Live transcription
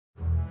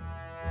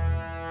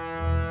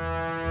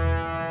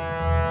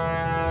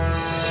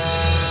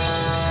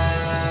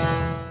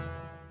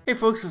Hey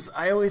folks, it's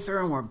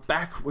IOEther and we're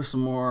back with some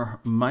more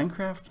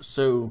Minecraft.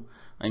 So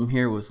I'm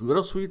here with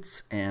Little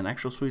Sweets and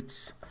Actual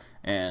Sweets,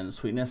 and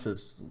Sweetness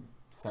has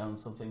found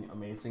something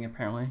amazing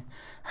apparently,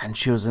 and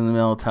she was in the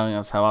middle telling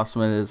us how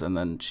awesome it is, and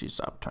then she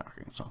stopped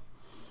talking. So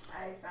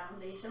I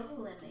found a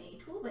shovel in a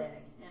tool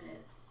bag, and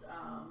it's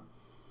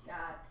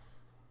got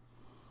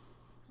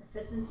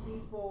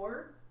efficiency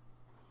 4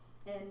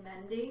 and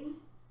mending.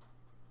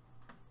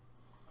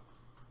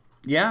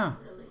 yeah,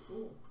 Really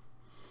cool.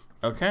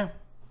 okay.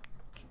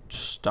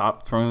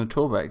 Stop throwing the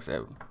tool bags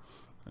out.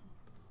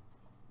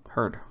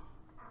 Heard.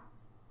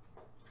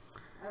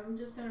 I'm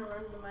just gonna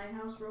run to my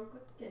house real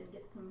quick and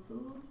get some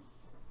food.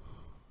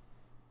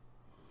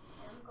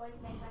 I'm going to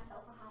make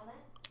myself a helmet.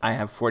 I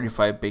have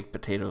 45 baked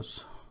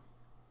potatoes.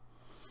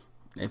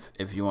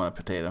 If you want a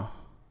potato.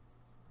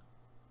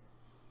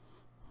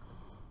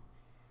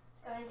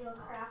 Going to go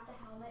craft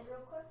a helmet real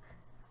quick.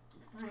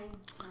 Fine,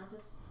 I'll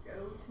just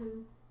go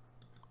to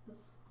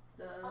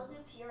I'll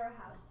zoop your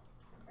house,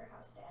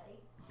 Daddy.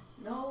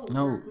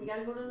 No, we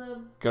gotta go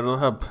to the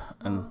hub.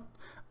 And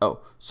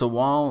oh, so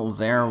while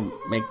they're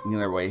making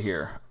their way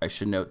here, I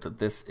should note that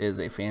this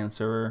is a fan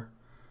server,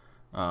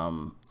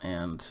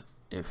 and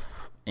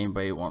if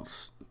anybody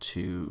wants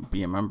to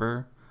be a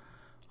member,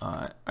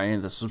 any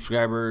of the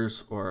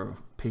subscribers or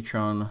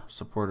Patreon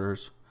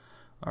supporters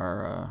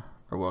are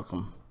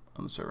welcome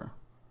on the server.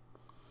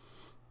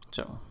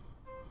 So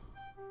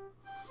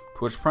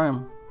Twitch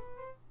Prime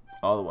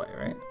all the way,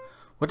 right?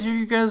 What are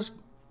you guys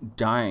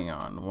dying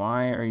on?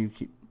 Why are you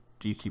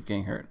do you keep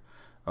getting hurt?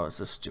 Oh, it's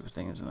this stupid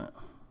thing, isn't it?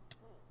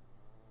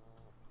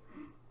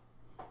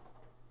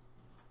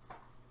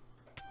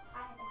 I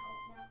have a help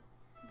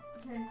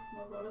now. Okay,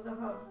 we'll go to the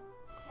hub.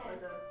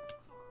 Okay.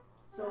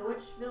 So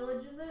which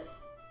village is it?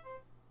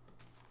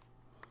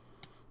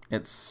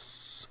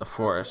 It's a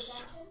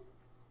forest.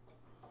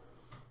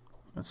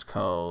 It's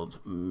called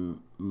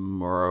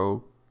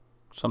Moro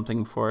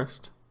something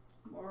forest.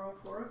 Moro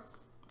Forest?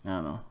 I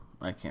don't know.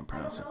 I can't I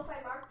pronounce don't know it. if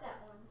I marked that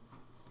one.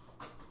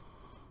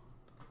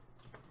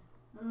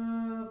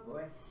 Oh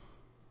boy.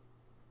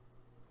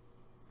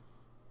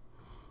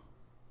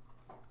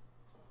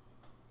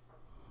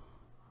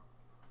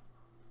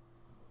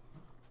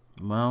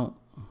 Well,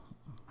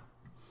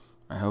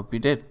 I hope you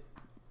did.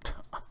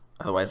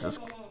 Otherwise, this.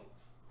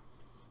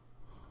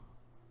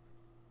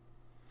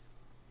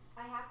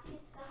 I have to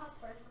get to the hub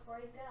first before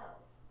you go.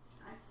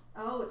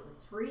 Oh, it's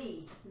a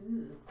 3.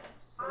 Ooh,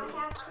 so I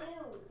have 2.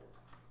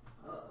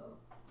 Uh-oh.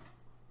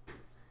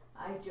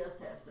 I just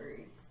have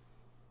 3.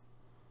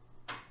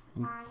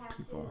 I have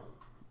 2. People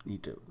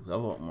need to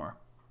level up more.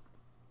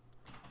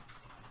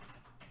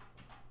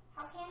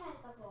 How can I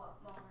level up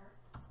more?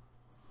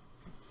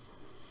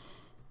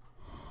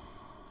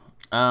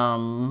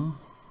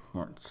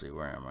 Let's see,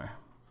 where am I?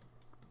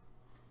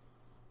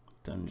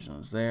 Dungeon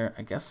is there.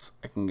 I guess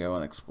I can go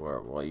and explore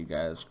it while you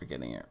guys are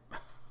getting it.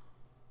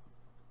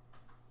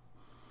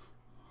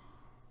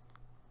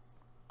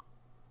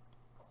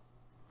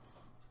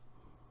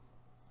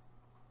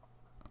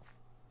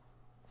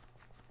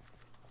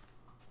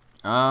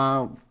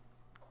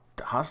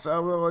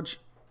 Hostile village,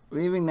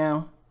 leaving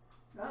now.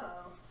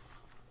 Uh-oh.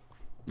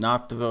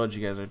 Not the village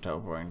you guys are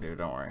teleporting to,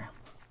 don't worry.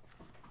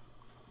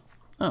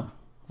 Oh,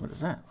 what is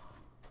that?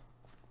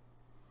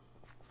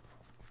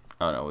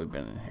 Oh no, we've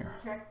been in here.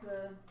 Check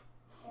the...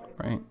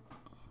 Right?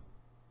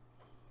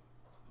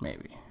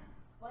 Maybe.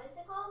 What is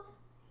it called?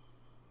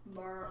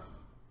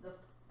 The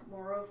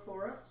Moro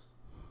Forest?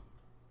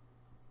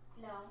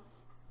 No.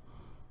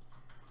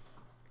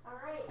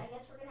 Alright, I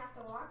guess we're gonna have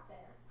to walk there.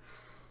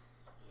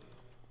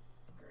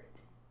 Great.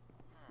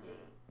 Yay.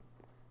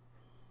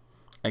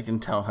 I can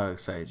tell how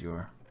excited you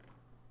are.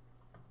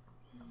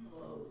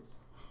 Loads.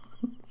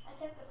 I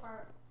took the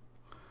far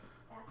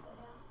pathway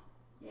down.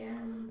 Yeah,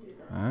 I'm gonna do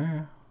that.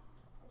 Alright.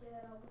 I do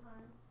that all the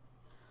time.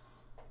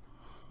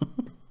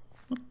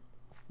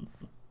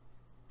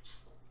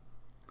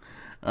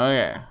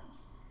 Okay.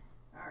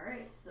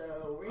 Alright,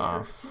 so we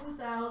Off. are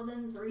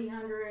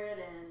 2,300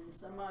 and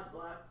some odd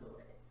blocks away.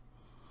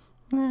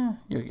 Nah,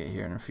 you'll get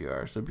here in a few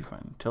hours. It'll be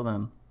fine. Till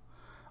then,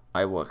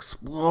 I will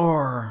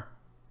explore.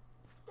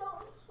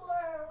 Don't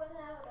explore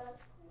without us,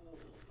 please.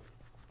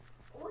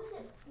 Oh, is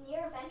it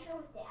near Adventure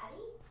with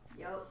Daddy?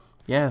 Yup.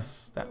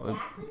 Yes, that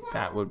Exactly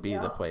that would be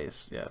the Yep.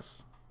 place.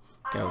 Yes.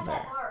 I Go have there.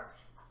 that marked.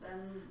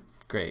 Then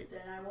Great.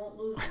 I won't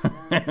lose it.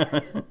 Then I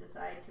just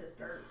decide to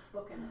start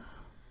booking it.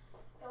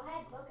 Go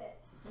ahead, book it.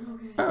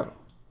 Okay. Oh,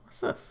 what's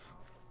this?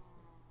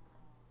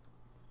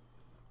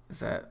 Is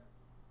that?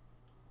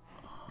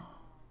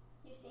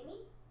 You see me?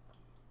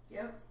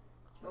 Yep.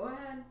 Go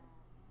ahead.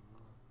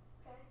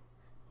 Okay.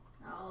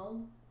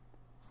 I'll...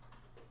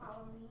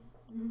 Follow me.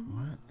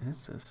 What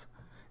is this?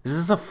 Is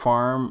this a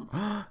farm?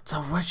 It's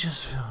a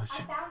witch's I village.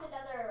 found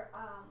another,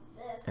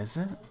 this. Is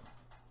it? Am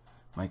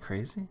I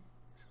crazy?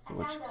 Is this I a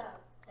witch? found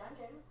a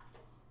dungeon.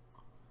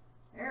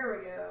 There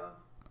we go.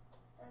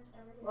 Dungeon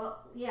over here. Well,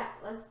 yeah,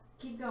 let's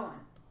keep going.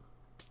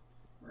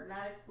 We're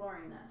not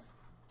exploring that.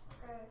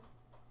 Okay.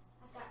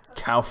 I got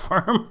cookies. Cow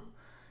farm?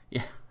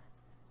 Yeah.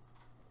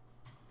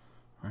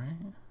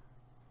 Right?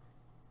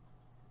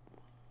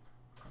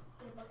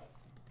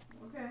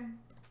 Okay.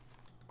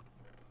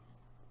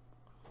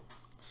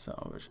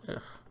 Salvage.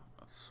 Ugh,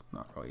 that's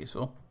not really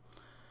useful.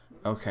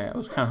 Okay, I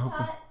was kind of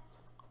hoping.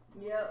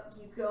 Yep,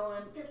 keep going.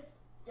 I'm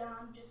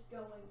just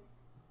going.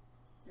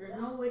 There's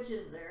no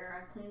witches there.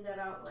 I cleaned that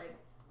out like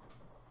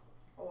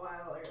a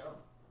while ago.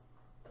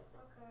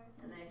 Okay.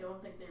 And I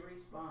don't think they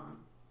respawn.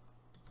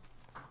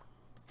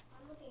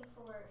 I'm looking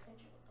for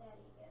Adventure with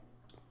Daddy again.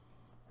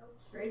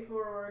 Oops.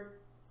 Straightforward.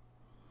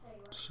 There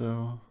you are.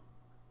 So,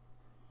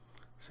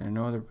 is there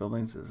no other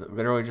buildings? Is it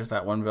literally just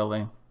that one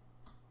building?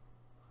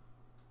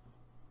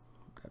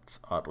 That's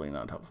oddly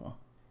not helpful.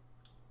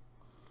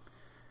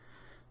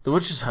 The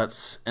witches'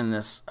 huts in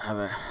this have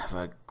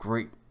a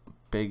great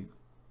big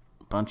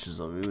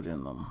bunches of loot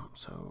in them,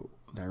 so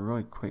they're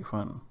really quite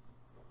fun.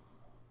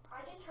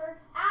 I just heard,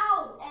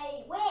 ow,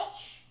 a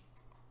witch.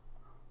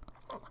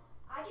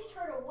 I just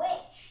heard a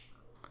witch.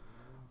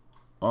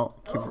 Well,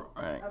 keep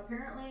right.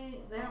 Apparently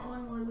that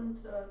one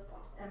wasn't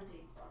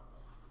empty.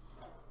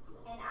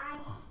 And I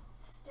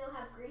still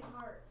have green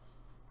hearts.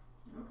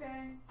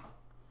 Okay.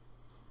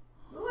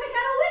 Ooh, I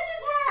got a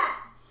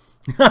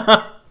witch's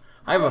hat!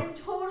 I'm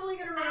totally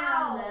gonna run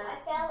around Ow, that. I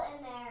fell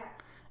in there.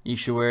 You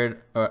should wear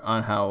it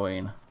on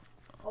Halloween.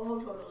 Oh,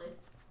 totally.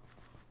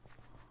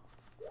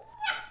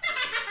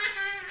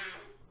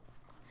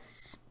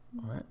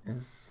 What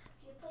is...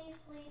 Could you please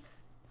sleep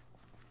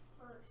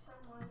for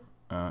someone?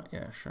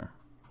 Yeah, sure.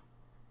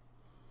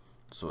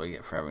 That's what I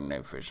get for having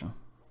night vision.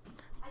 I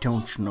Don't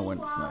can't you know sleep when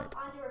it's while night?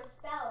 I'm under a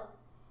spell.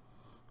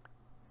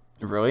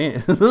 Really?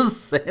 Does it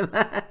say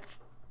that?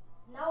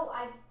 No,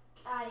 I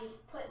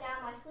put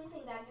down my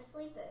sleeping bag to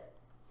sleep, and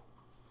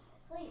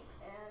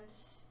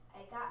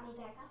it got me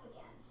back up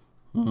again.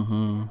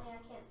 Mm-hmm. Apparently I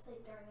can't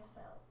sleep during a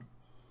spell.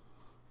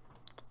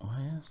 Why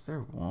is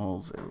there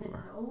walls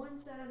everywhere? No one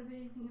said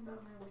anything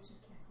about my witch's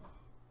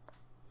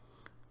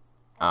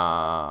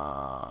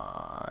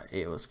cackle.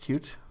 It was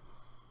cute.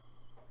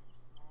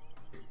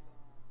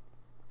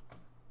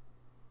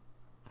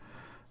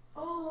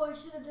 Oh, I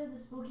should have done the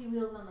spooky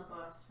wheels on the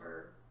bus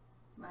for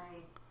my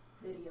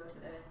video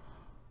today.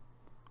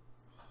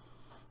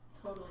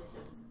 Totally should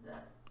have done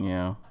that.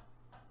 Yeah.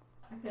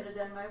 I could have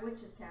done my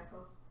witch's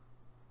cackle.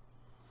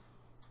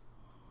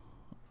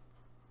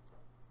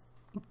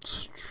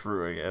 It's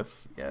true, I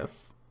guess.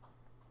 Yes.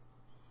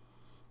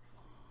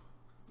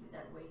 Did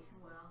that way too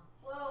well.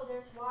 Whoa,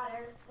 there's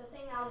water. The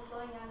thing I was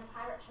going on a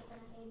pirate ship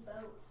and it made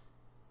boats.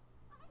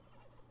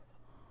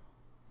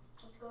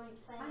 It's going to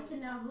I planet.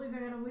 cannot believe I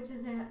got a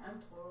witch's hat.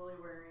 I'm totally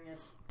wearing it.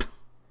 I'm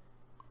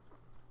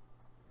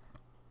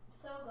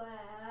so glad.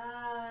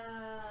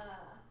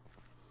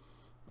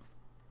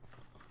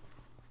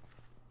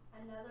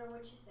 Another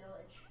witch's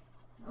village.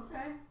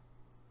 Okay.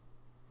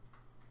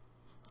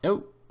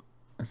 Oh.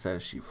 Is that a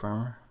sheep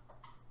farmer?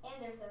 And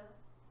there's a...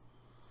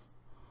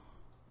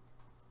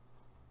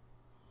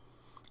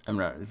 I'm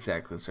not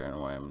exactly certain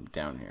why I'm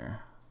down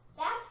here.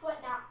 That's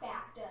what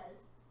knockback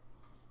does.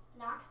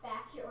 Knocks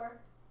back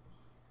your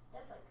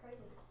stuff like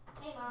crazy.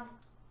 Hey, Mom.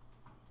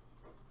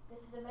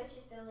 This is a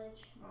witch's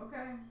village.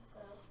 Okay. So...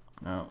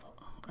 No.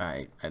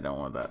 I don't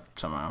want that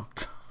somehow.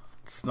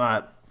 It's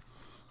not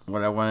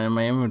what I want in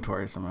my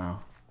inventory somehow.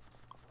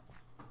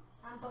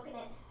 I'm booking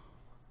it.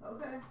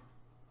 Okay.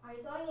 Are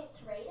you going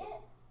to raid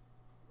it?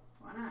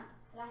 Why not?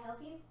 Could I help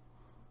you?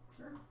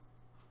 Sure.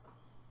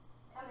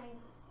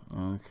 Coming.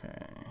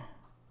 Okay.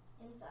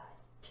 Inside.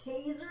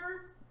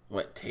 Taser?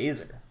 What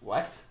taser?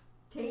 What?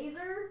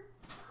 Taser?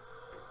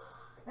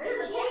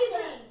 There's a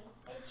Enchanting!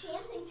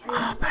 Enchanting tool.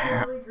 taser! I'm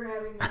totally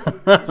grabbing the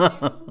taser.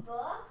 Enchanting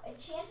book?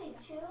 Enchanting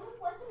tune?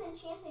 What's an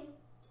enchanting...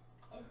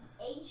 An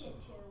ancient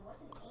tune?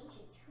 What's an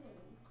ancient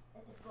tune?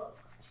 It's a book,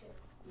 too.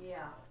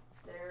 Yeah.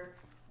 They're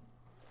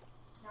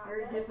Not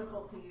very good.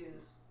 difficult to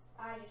use.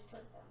 I just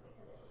took them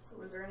because it was cool.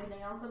 Was there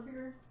anything else up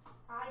here?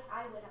 I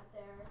went up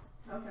there.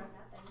 Okay.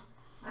 Nothing.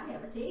 I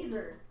have a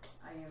taser.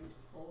 I am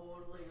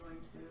totally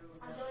going to.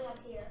 I'm going up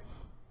here.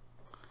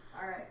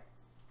 Alright.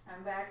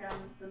 I'm back on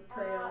the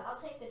trail. I'll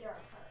take the dry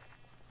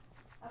cards.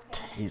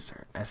 Okay.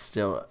 Taser. It's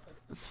still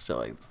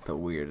like the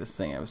weirdest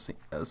thing I've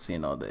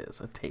seen all day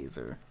is a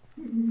taser.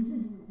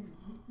 I'm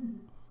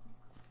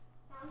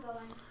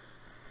going.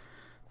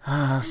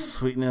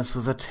 Sweetness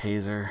with a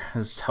taser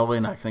is totally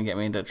not going to get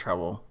me into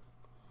trouble.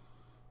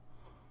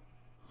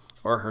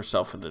 Or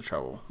herself into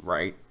trouble,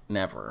 right?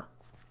 Never.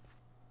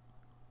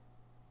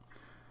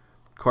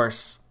 Of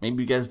course,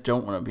 maybe you guys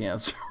don't want to be on a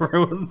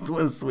server when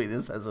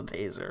Sweetness has a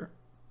taser.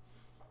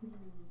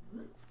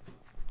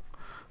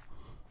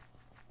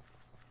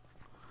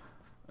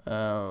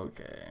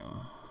 Okay.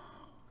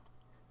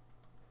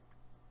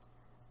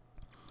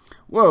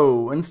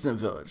 Whoa, Instant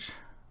Village.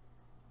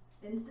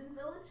 Instant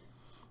village?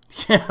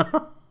 Yeah.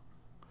 I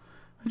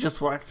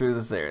just walked through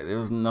this area. There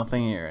was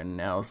nothing here, and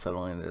now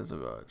suddenly there's a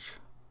village.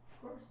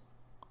 Of course.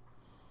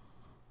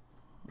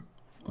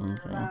 We're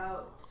Okay.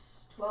 about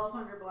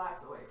 1,200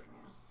 blocks away from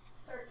you.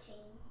 13.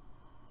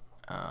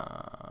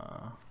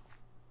 100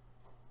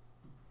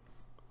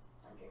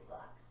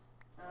 blocks.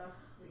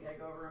 We gotta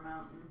go over a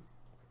mountain.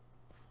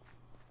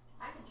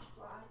 I can just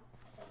fly,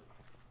 I think.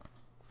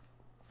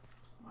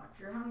 Watch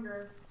your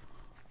hunger.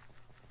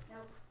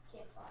 Nope,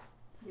 can't fly.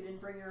 You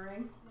didn't bring your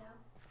ring? No.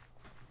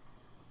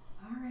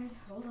 Alright,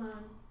 hold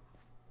on.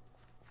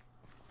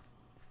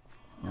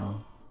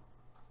 No.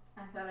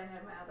 I thought I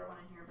had my other one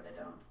in here, but I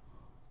don't.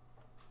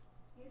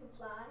 You can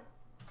fly.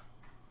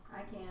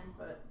 I can,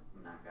 but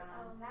I'm not gonna.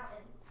 Oh,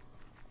 mountain.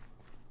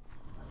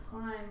 Let's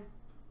climb.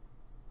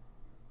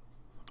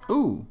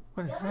 Ooh,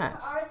 what is the that?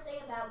 The hard thing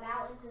about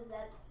mountains is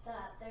that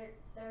there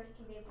can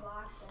be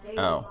blocks. And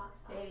Oh.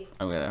 blocks on. Katie.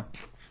 I'm gonna.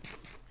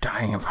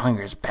 Dying of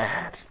hunger is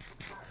bad.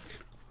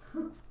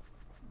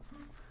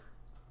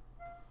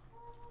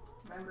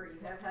 Remember, you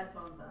have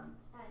headphones on.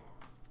 I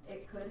know.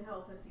 It could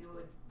help if you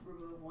would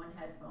remove one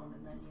headphone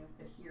and then you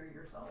could hear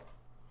yourself.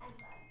 I'm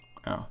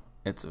fine. Oh,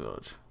 it's a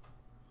village.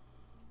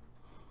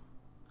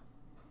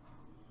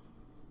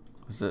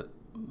 Is it?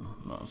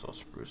 No, it's all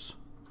spruce.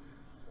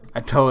 I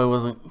totally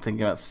wasn't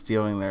thinking about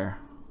stealing their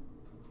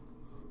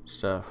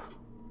stuff.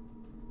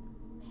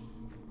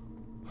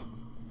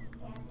 Yeah,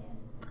 I did.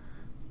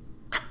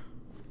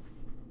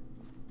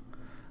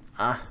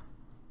 Ah.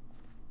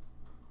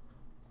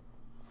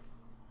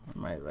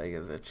 My leg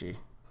is itchy. In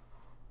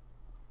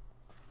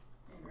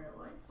real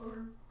life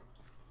or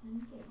in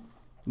the game?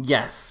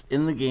 Yes,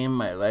 in the game,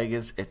 my leg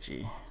is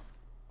itchy.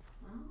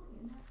 Well,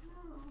 you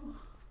never know.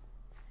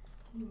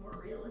 Be more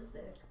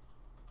realistic.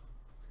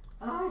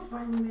 Oh, I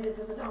finally made it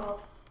to the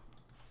top.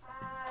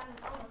 I'm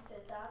almost to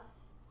the top.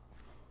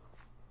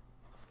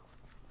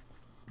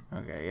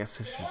 Okay, I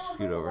guess I should Did anyone scoot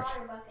bring a over.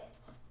 water bucket?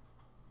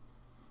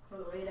 For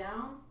the way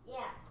down?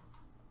 Yeah.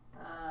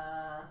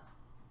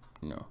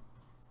 No.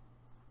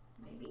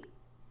 Maybe.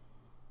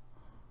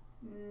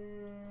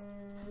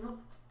 Nope.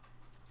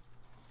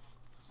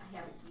 I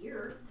have a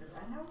gear. Does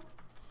that help?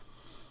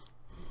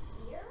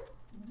 Here?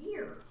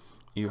 Gear.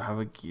 You have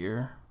a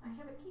gear? I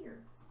have a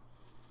gear.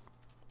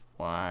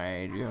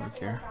 Why do you have a I'm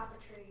gear? top of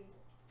trees.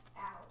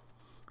 Ow.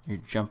 You're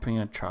jumping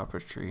a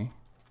chopper tree.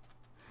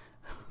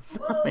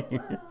 Whoa, whoa,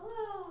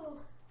 whoa.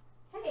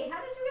 Hey, how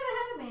did you get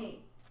ahead of me?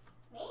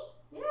 Me?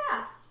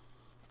 Yeah.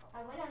 I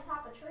went on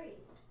top of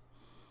trees.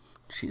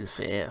 She's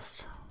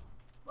fast.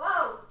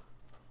 Whoa!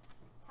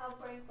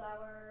 Teleporting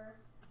flower.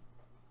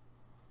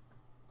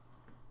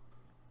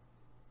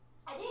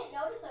 I didn't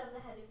notice I was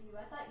ahead of you.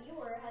 I thought you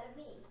were ahead of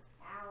me.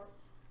 Ow.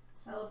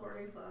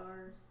 Teleporting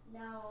flowers.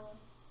 No.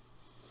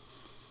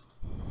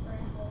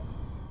 Bramble.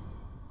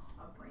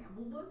 A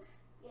bramble bush?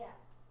 Yeah.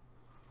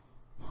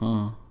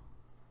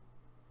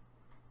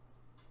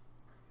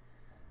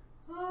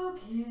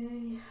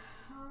 Okay.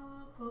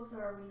 How close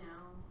are we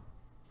now?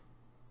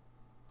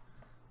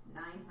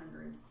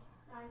 900.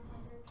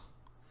 900.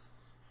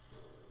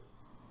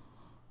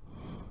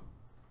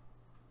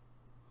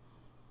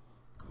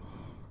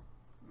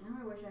 Now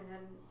I wish I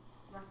hadn't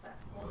left that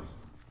horse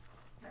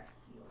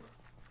backfield.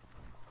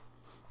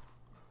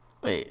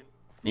 Wait,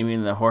 you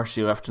mean the horse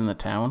you left in the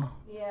town?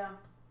 Yeah.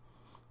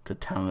 The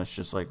town that's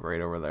just like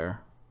right over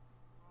there.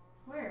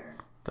 Where?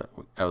 That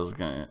I was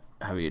gonna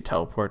have you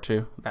teleport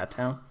to that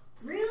town.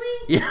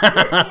 Really? Yeah.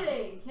 You're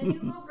kidding. Can you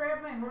go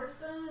grab my horse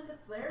then if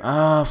it's there?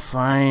 Oh,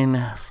 fine.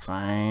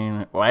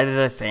 Why did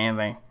I say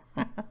anything?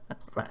 I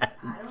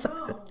don't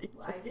know.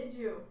 Why did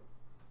you?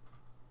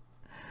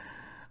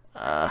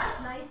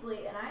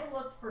 Nicely, and I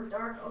looked for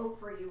dark oak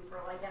for you for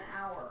like an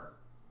hour.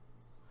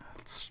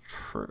 It's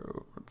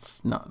true.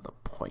 It's not the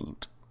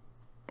point,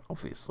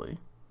 obviously.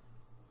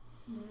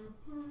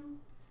 Mm-hmm.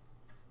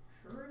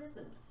 Sure it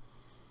isn't.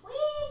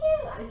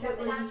 Wee-hoo! I'm If it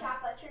jumping was- on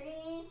chocolate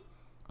trees.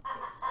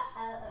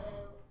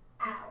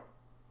 Ow.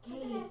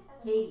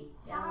 Katie.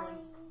 Sorry.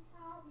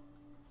 Oh.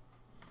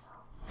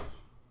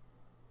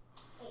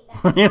 Hate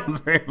that.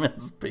 3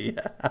 minutes be.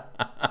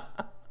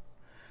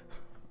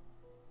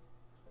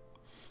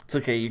 It's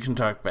okay, you can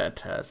talk back,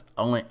 Taz.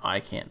 Only I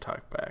can't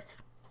talk back.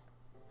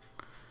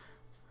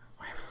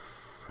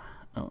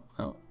 Oh,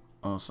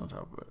 almost on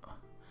top of it.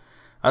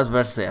 I was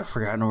about to say, I've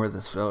forgotten where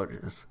this village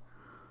is.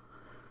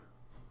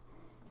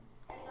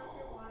 Turn off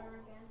your water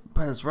again.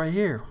 But it's right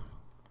here.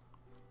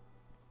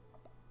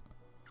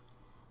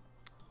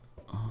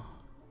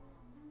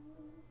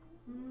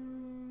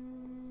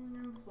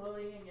 I'm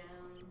floating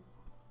again.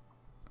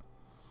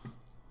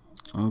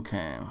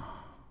 Okay.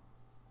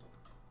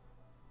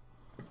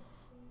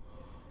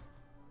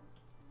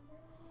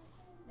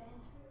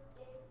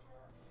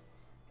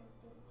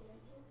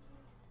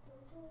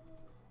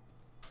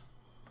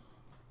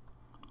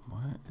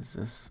 What is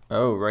this?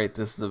 Oh, right,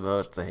 this is the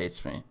village that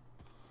hates me.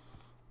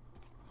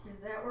 Is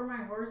that where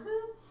my horse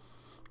is?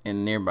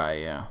 And nearby,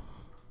 yeah.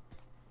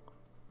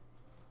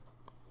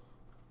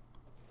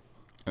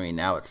 I mean,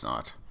 now it's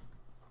not.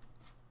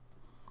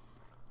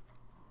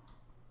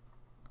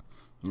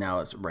 Now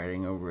it's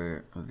riding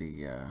over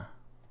the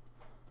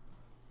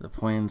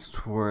plains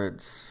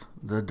towards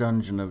the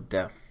dungeon of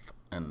death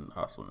and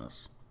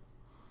awesomeness.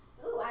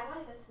 Ooh, I want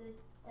to go to the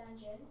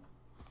dungeon.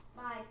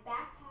 My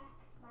backpack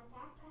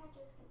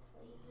is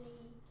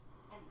completely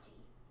empty.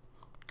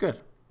 Good.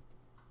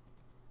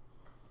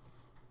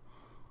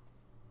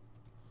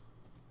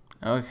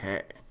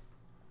 Okay.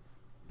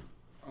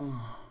 I'm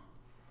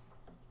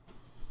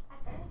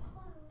very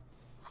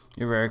close.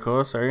 You're very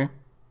close, are you?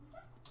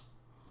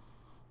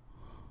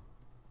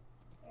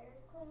 Very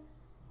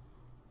close.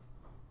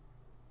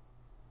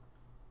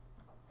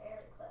 Very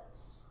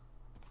close.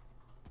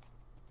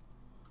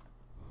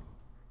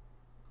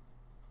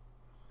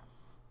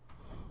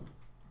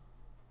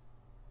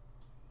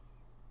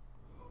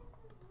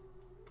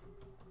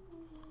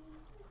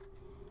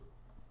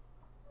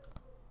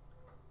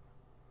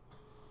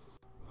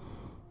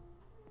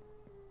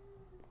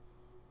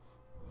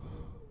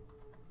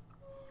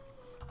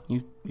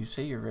 You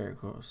say you're very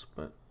close,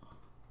 but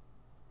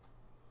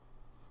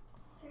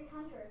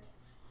 300.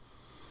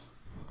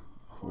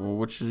 well,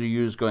 which do you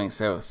use going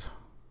south?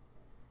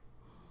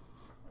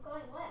 I'm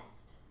going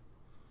west.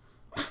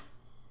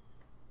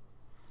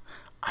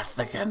 I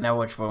think I know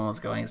which one was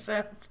going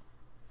south.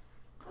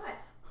 What?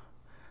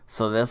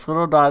 So this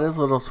little dot is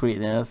little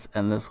sweetness,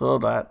 and this little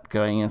dot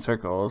going in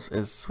circles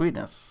is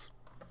sweetness.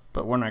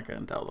 But we're not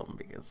going to tell them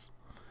because,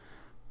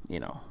 you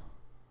know,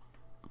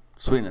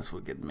 sweetness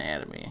would get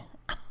mad at me.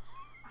 I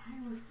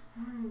was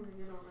trying to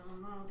get over the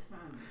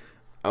mountain.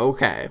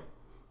 Okay.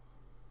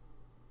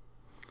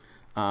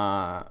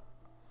 I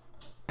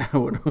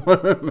wouldn't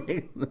want to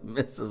make the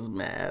missus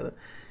mad.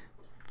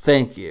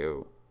 Thank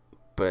you.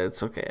 But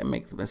it's okay. I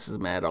make the missus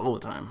mad all the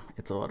time.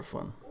 It's a lot of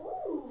fun.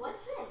 Ooh,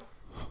 what's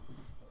this?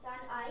 It's on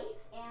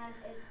ice and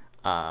it's.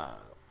 Uh, I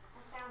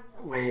found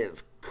something. way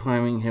it's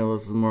climbing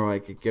hills is more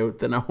like a goat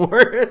than a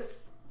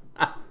horse.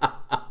 Apparently,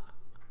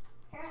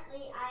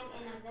 I'm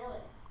in a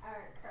village.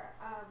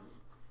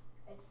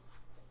 It's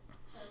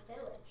a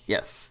village.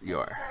 Yes, you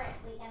It's are.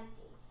 currently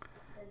empty.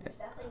 There's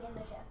nothing in the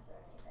chest or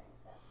anything,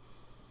 so.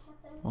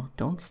 Nothing. Well,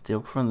 don't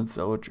steal from the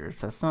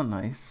villagers. That's not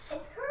nice.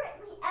 It's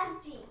currently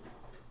empty.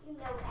 You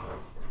know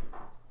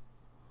that.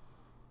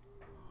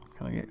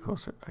 Can I get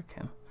closer? I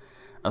can.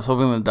 I was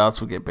hoping the dots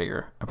would get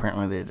bigger.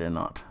 Apparently they did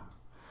not.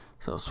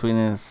 So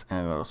sweetness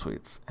and little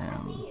sweets. I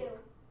And see you.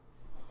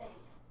 I think.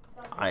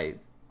 Don't I riding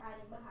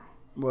behind.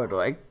 would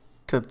like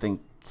to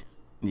think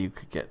you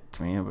could get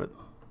to me, but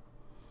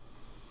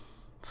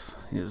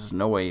there's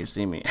no way you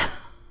see me.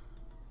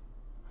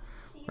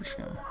 See your We're just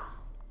little gonna- dot.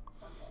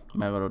 Something.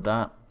 My little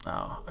dot?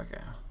 Oh,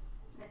 okay.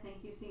 I think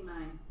you see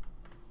mine.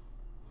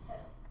 Oh.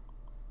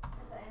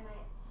 So am I?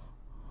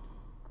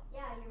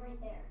 Yeah, you're right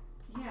there.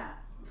 Yeah.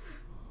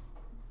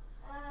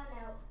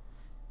 No.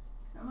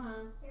 Come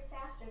on. You're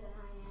faster than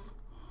I am.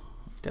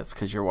 That's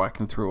because you're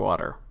walking through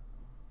water.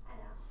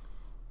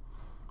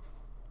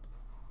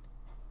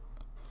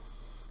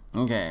 I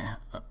know. Okay.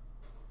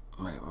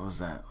 Wait, what was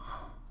that?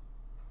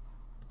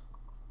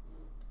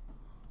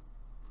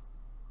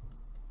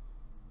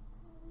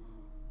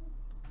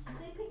 Are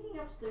they picking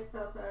up sticks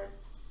outside?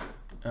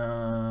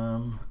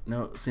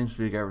 No, it seems to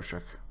be a garbage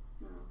truck.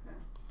 Oh, okay.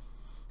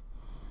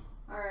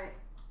 Alright.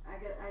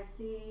 I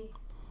see.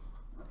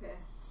 Okay.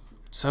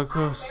 So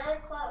close. I'm very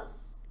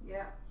close.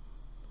 Yeah.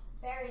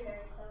 Very, very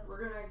close.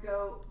 We're gonna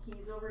go.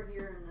 He's over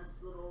here in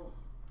this little.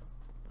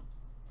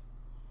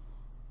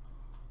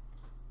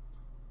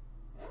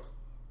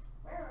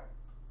 Where?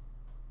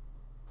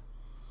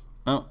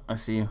 Oh, I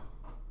see you.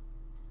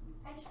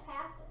 I just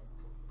passed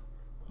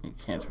it. You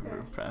can't Okay.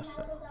 move You past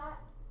see it. my little dot?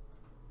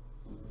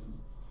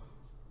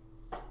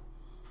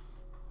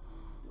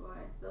 Do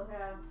I still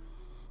have?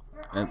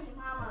 Where are you,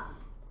 Mama?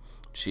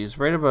 She's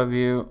right above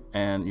you,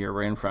 and you're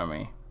right in front of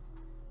me.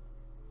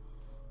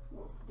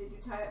 Well, did you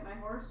tie up my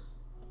horse?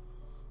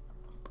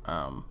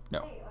 No.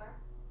 There you are.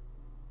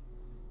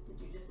 Did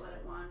you just let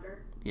it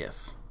wander?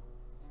 Yes.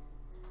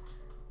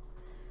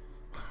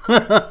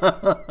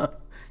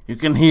 You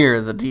can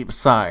hear the deep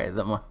sigh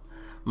that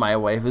my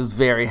wife is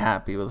very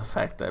happy with the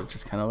fact that I've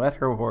just kind of let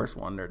her horse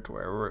wander to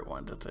wherever it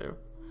wanted to.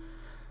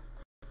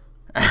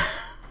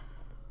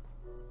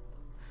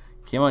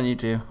 Come on, you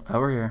two.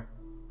 Over here.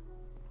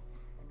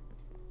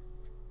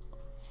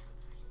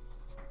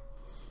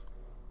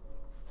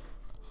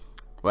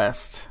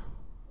 West.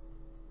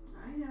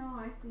 I know.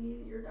 I see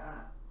your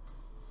dot.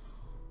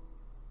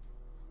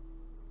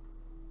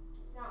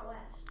 It's not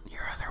west.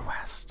 Your other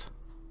west.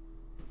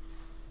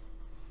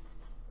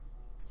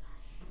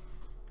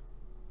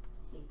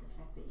 Hate the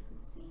fact that you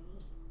can see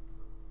me.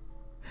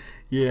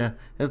 Yeah,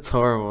 it's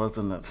horrible,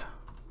 isn't it?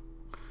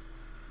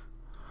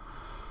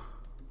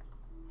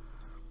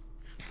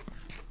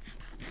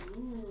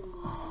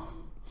 Ooh.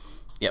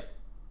 Yep.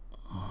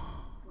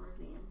 Where's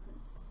the entrance?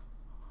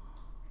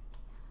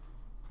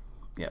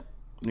 Yep.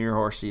 Your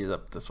horsey is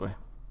up this way.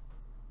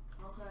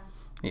 Okay.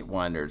 It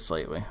wandered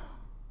slightly.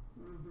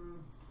 Mm-hmm.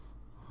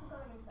 I'm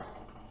going inside.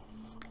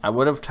 I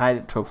would have tied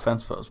it to a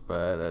fence post,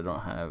 but I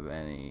don't have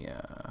any.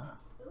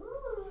 Ooh.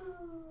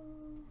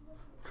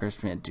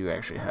 Crispy, I do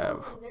actually have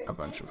Ooh, there's a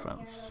bunch of sticks in here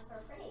fence. that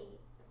are pretty.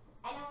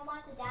 Anyone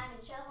want the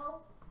diamond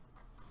shovel?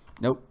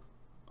 Nope.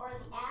 Or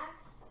the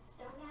axe?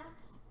 Stone axe?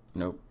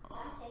 Nope. So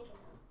I'm taking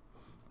them.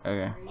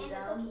 Okay. Are you And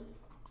down the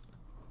cookies.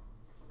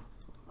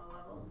 a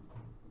level?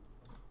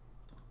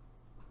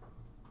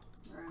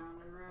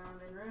 Round and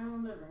round and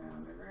round and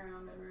round and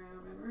round and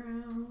round and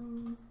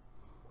round.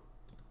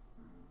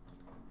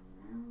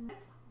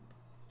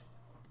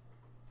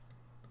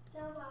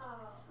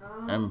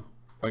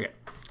 Okay,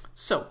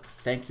 so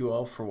thank you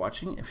all for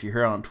watching. If you're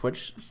here on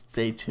Twitch,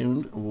 stay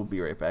tuned. We'll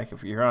be right back.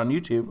 If you're here on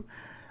YouTube,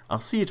 I'll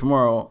see you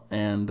tomorrow,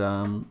 and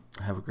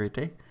have a great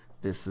day.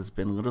 This has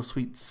been Little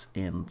Sweets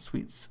and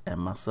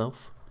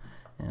myself,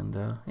 and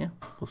yeah,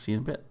 we'll see you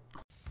in a bit.